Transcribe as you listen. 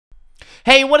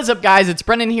Hey, what is up guys? It's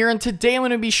Brendan here, and today I'm going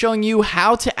to be showing you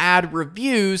how to add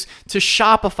reviews to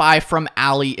Shopify from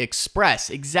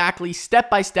AliExpress. Exactly step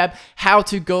by step how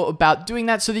to go about doing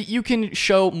that so that you can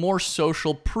show more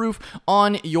social proof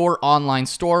on your online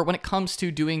store when it comes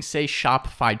to doing, say,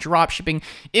 Shopify dropshipping.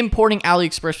 Importing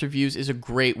AliExpress reviews is a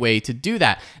great way to do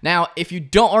that. Now, if you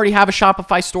don't already have a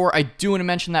Shopify store, I do want to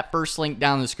mention that first link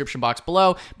down in the description box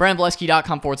below.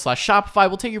 BrandonValesky.com/Shopify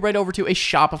will take you right over to a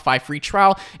Shopify free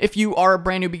trial if you are a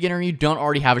brand new beginner and you don't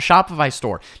already have a Shopify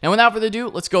store. Now, without further ado,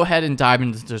 let's go ahead and dive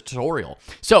into the tutorial.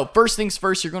 So first things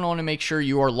first, you're going to want to make sure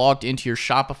you are logged into your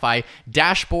Shopify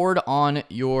dashboard on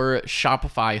your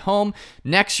Shopify home.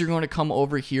 Next, you're going to come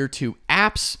over here to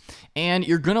apps, and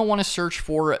you're going to want to search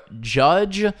for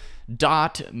Judge.me.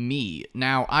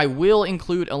 Now, I will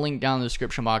include a link down in the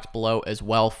description box below as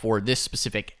well for this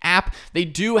specific app. They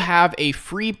do have a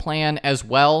free plan as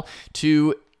well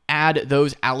to add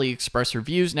those AliExpress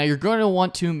reviews. Now, you're going to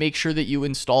want to make sure that you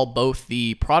install both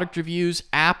the product reviews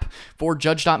app for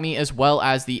Judge.me as well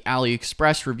as the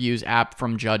AliExpress reviews app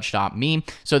from Judge.me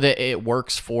so that it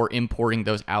works for importing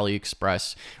those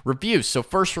AliExpress reviews. So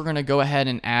first, we're going to go ahead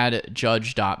and add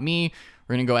Judge.me.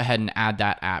 We're going to go ahead and add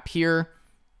that app here.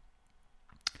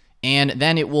 And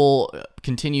then it will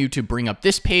continue to bring up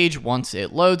this page once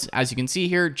it loads. As you can see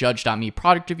here, Judge.me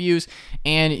product reviews,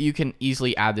 and you can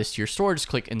easily add this to your store. Just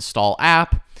click Install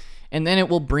App, and then it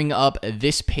will bring up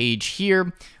this page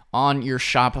here on your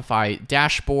Shopify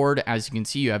dashboard. As you can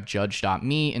see, you have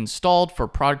Judge.me installed for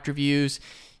product reviews.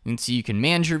 You can see you can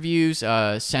manage reviews,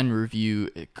 send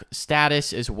review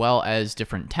status, as well as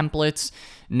different templates.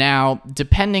 Now,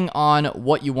 depending on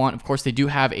what you want, of course, they do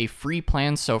have a free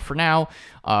plan. So for now,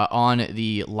 on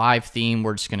the live theme,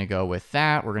 we're just going to go with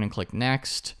that. We're going to click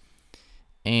Next.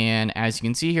 And as you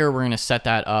can see here, we're going to set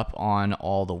that up on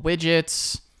all the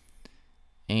widgets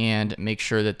and make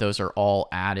sure that those are all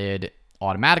added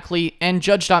automatically. And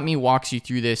Judge.me walks you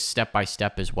through this step by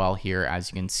step as well here, as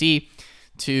you can see,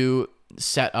 to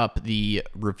set up the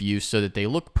reviews so that they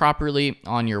look properly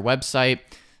on your website.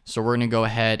 So we're going to go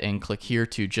ahead and click here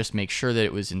to just make sure that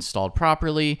it was installed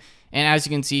properly. And as you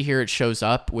can see here, it shows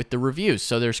up with the reviews.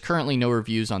 So there's currently no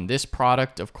reviews on this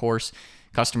product. Of course,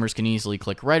 customers can easily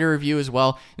click write a review as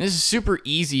well. And this is super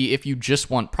easy if you just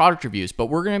want product reviews, but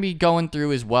we're going to be going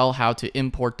through as well how to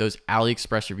import those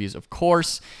AliExpress reviews, of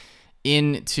course,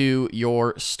 into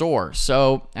your store.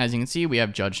 So as you can see, we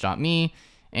have Judge.me.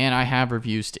 And I have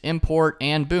reviews to import,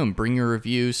 and boom, bring your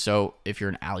reviews. So if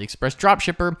you're an AliExpress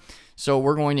dropshipper, so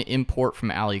we're going to import from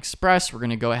AliExpress. We're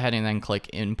going to go ahead and then click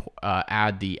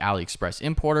add the AliExpress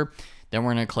importer. Then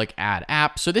we're going to click add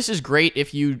app. So this is great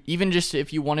if you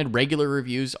if you wanted regular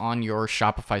reviews on your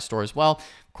Shopify store as well.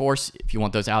 Of course, if you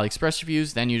want those AliExpress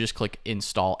reviews, then you just click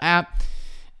install app.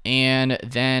 And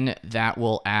then that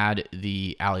will add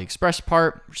the AliExpress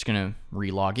part. We're just going to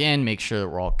re-log in, make sure that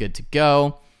we're all good to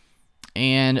go.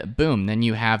 And boom, then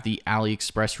you have the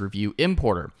AliExpress review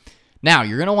importer. Now,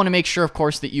 you're going to want to make sure, of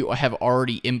course, that you have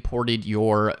already imported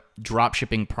your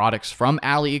dropshipping products from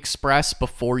AliExpress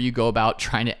before you go about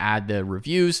trying to add the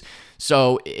reviews.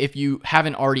 So if you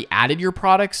haven't already added your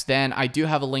products, then I do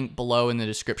have a link below in the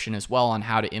description as well on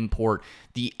how to import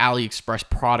the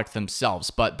AliExpress product themselves.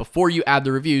 But before you add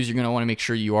the reviews, you're going to want to make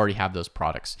sure you already have those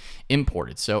products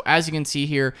imported. So as you can see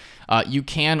here, you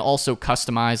can also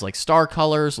customize like star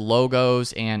colors,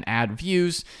 logos, and add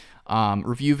views.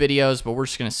 Review videos, but we're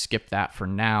just going to skip that for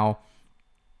now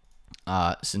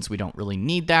since we don't really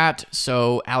need that.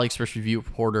 So AliExpress Review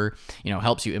Importer,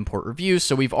 helps you import reviews.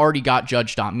 So we've already got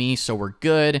Judge.me, so we're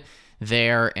good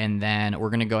there. And then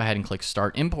we're going to go ahead and click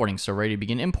Start Importing. So ready to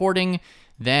begin importing.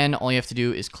 Then all you have to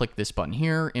do is click this button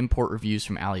here, Import Reviews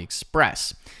from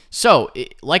AliExpress. So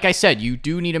like I said, you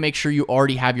do need to make sure you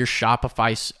already have your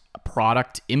Shopify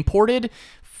product imported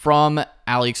from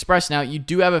AliExpress. Now, you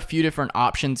do have a few different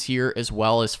options here as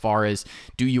well, as far as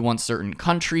do you want certain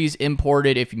countries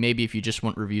imported, if you just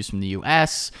want reviews from the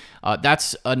US.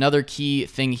 That's another key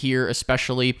thing here,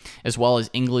 especially as well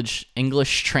as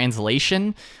English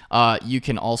translation. You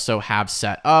can also have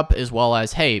set up, as well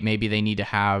as, hey, maybe they need to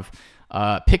have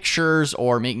pictures,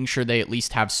 or making sure they at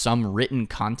least have some written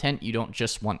content. You don't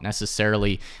just want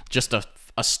necessarily just a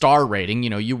star rating.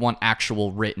 You want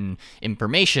actual written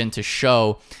information to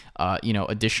show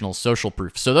additional social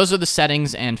proof. So those are the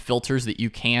settings and filters that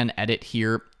you can edit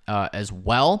here as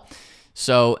well.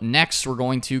 So next, we're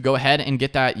going to go ahead and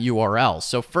get that URL.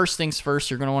 So first things first,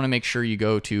 you're going to want to make sure you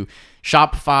go to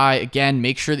Shopify. Again,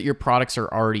 make sure that your products are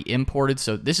already imported.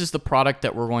 So this is the product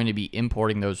that we're going to be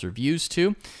importing those reviews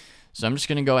to. So I'm just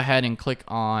going to go ahead and click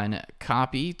on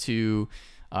copy to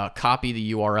copy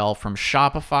the URL from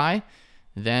Shopify.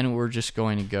 Then we're just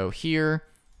going to go here,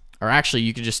 or actually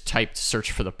you could just type to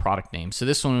search for the product name. So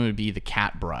this one would be the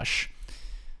cat brush.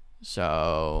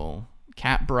 So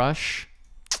cat brush,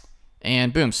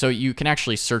 and boom. So you can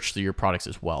actually search through your products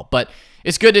as well, but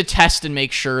it's good to test and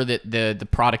make sure that the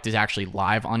product is actually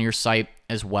live on your site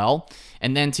as well.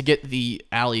 And then to get the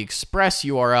AliExpress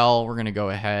URL, we're going to go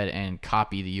ahead and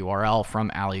copy the URL from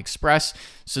AliExpress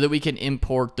so that we can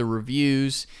import the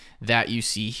reviews that you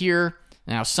see here.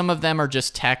 Now, some of them are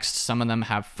just text, some of them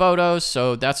have photos,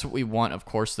 so that's what we want, of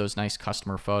course, those nice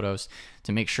customer photos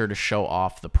to make sure to show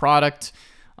off the product.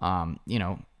 You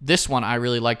know, this one I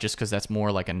really like just because that's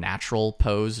more like a natural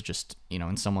pose, just, you know,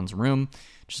 in someone's room,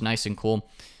 which is nice and cool.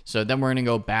 So then we're going to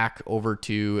go back over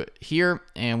to here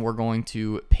and we're going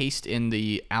to paste in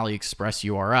the AliExpress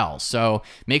URL. So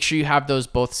make sure you have those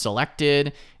both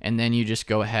selected, and then you just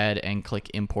go ahead and click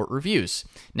import reviews.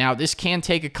 Now this can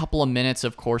take a couple of minutes,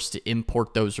 of course, to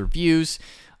import those reviews.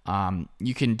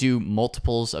 You can do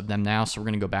multiples of them now. So we're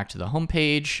going to go back to the home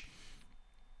page.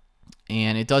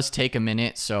 And it does take a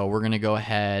minute, so we're going to go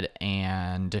ahead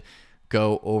and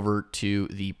go over to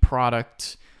the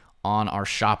product on our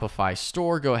Shopify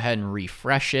store. Go ahead and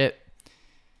refresh it.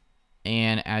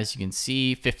 And as you can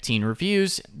see, 15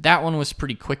 reviews. That one was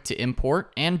pretty quick to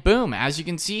import. And boom, as you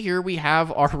can see here, we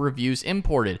have our reviews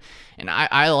imported. And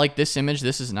I like this image.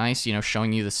 This is nice, you know,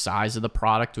 showing you the size of the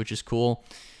product, which is cool.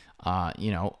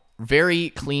 You know, very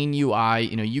clean UI.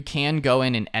 You know, you can go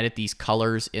in and edit these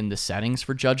colors in the settings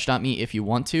for Judge.me if you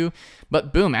want to.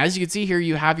 But boom, as you can see here,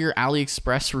 you have your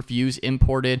AliExpress reviews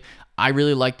imported. I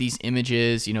really like these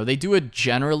images. You know, they do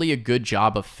generally a good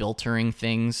job of filtering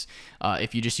things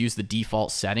if you just use the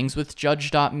default settings with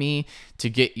Judge.me to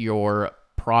get your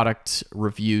product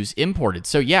reviews imported.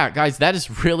 So yeah, guys, that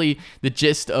is really the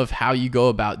gist of how you go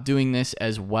about doing this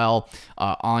as well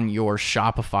on your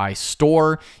Shopify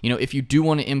store. You know, if you do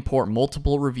want to import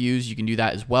multiple reviews, you can do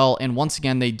that as well. And once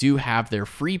again, they do have their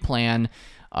free plan.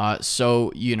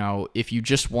 So, you know, if you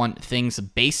just want things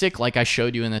basic, like I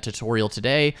showed you in the tutorial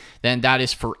today, then that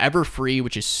is forever free,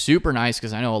 which is super nice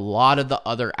because I know a lot of the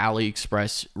other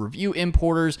AliExpress review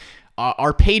importers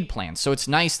are paid plans. So it's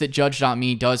nice that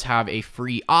Judge.me does have a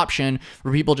free option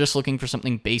for people just looking for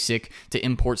something basic to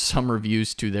import some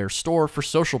reviews to their store for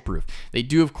social proof. They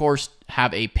do, of course,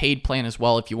 have a paid plan as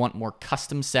well if you want more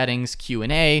custom settings,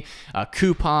 Q&A,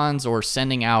 coupons, or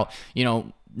sending out, you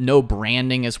know, no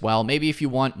branding as well. Maybe if you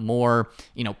want more,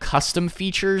 you know, custom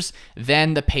features,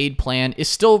 then the paid plan is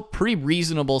still pretty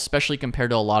reasonable, especially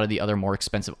compared to a lot of the other more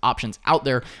expensive options out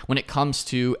there when it comes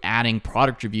to adding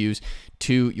product reviews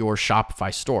to your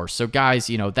Shopify store. So guys,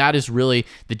 you know, that is really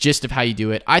the gist of how you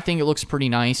do it. I think it looks pretty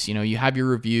nice. You know, you have your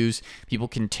reviews, people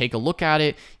can take a look at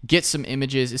it, get some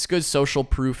images. It's good social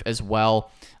proof as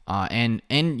well. And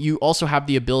you also have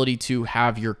the ability to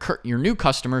have your new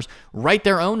customers write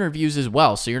their own reviews as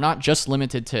well. So you're not just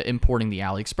limited to importing the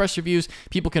AliExpress reviews.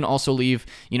 People can also leave,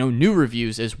 you know, new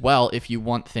reviews as well if you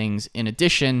want things in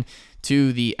addition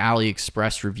to the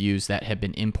AliExpress reviews that have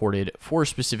been imported for a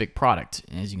specific product.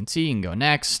 And as you can see, you can go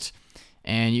next,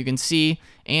 and you can see,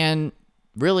 and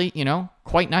really, you know,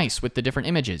 quite nice with the different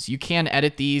images. You can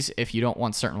edit these if you don't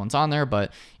want certain ones on there,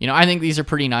 but, you know, I think these are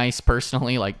pretty nice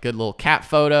personally, like good little cat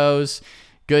photos,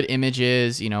 good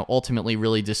images, you know, ultimately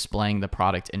really displaying the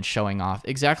product and showing off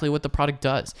exactly what the product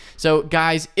does. So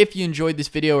guys, if you enjoyed this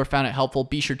video or found it helpful,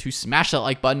 be sure to smash that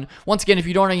like button. Once again, if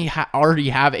you don't already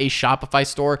have a Shopify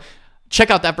store, check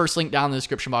out that first link down in the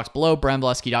description box below.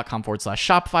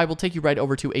 BrandValesky.com/Shopify will take you right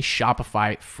over to a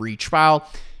Shopify free trial.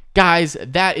 Guys,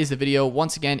 that is the video.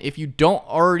 Once again, if you don't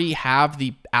already have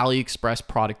the AliExpress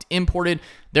product imported,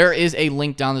 there is a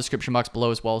link down in the description box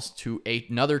below, as well as to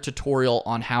another tutorial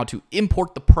on how to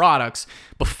import the products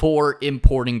before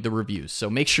importing the reviews. So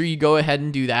make sure you go ahead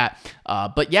and do that.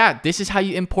 But yeah, this is how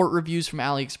you import reviews from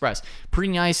AliExpress.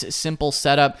 Pretty nice, simple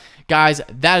setup. Guys,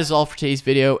 that is all for today's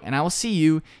video, and I will see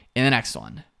you in the next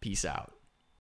one. Peace out.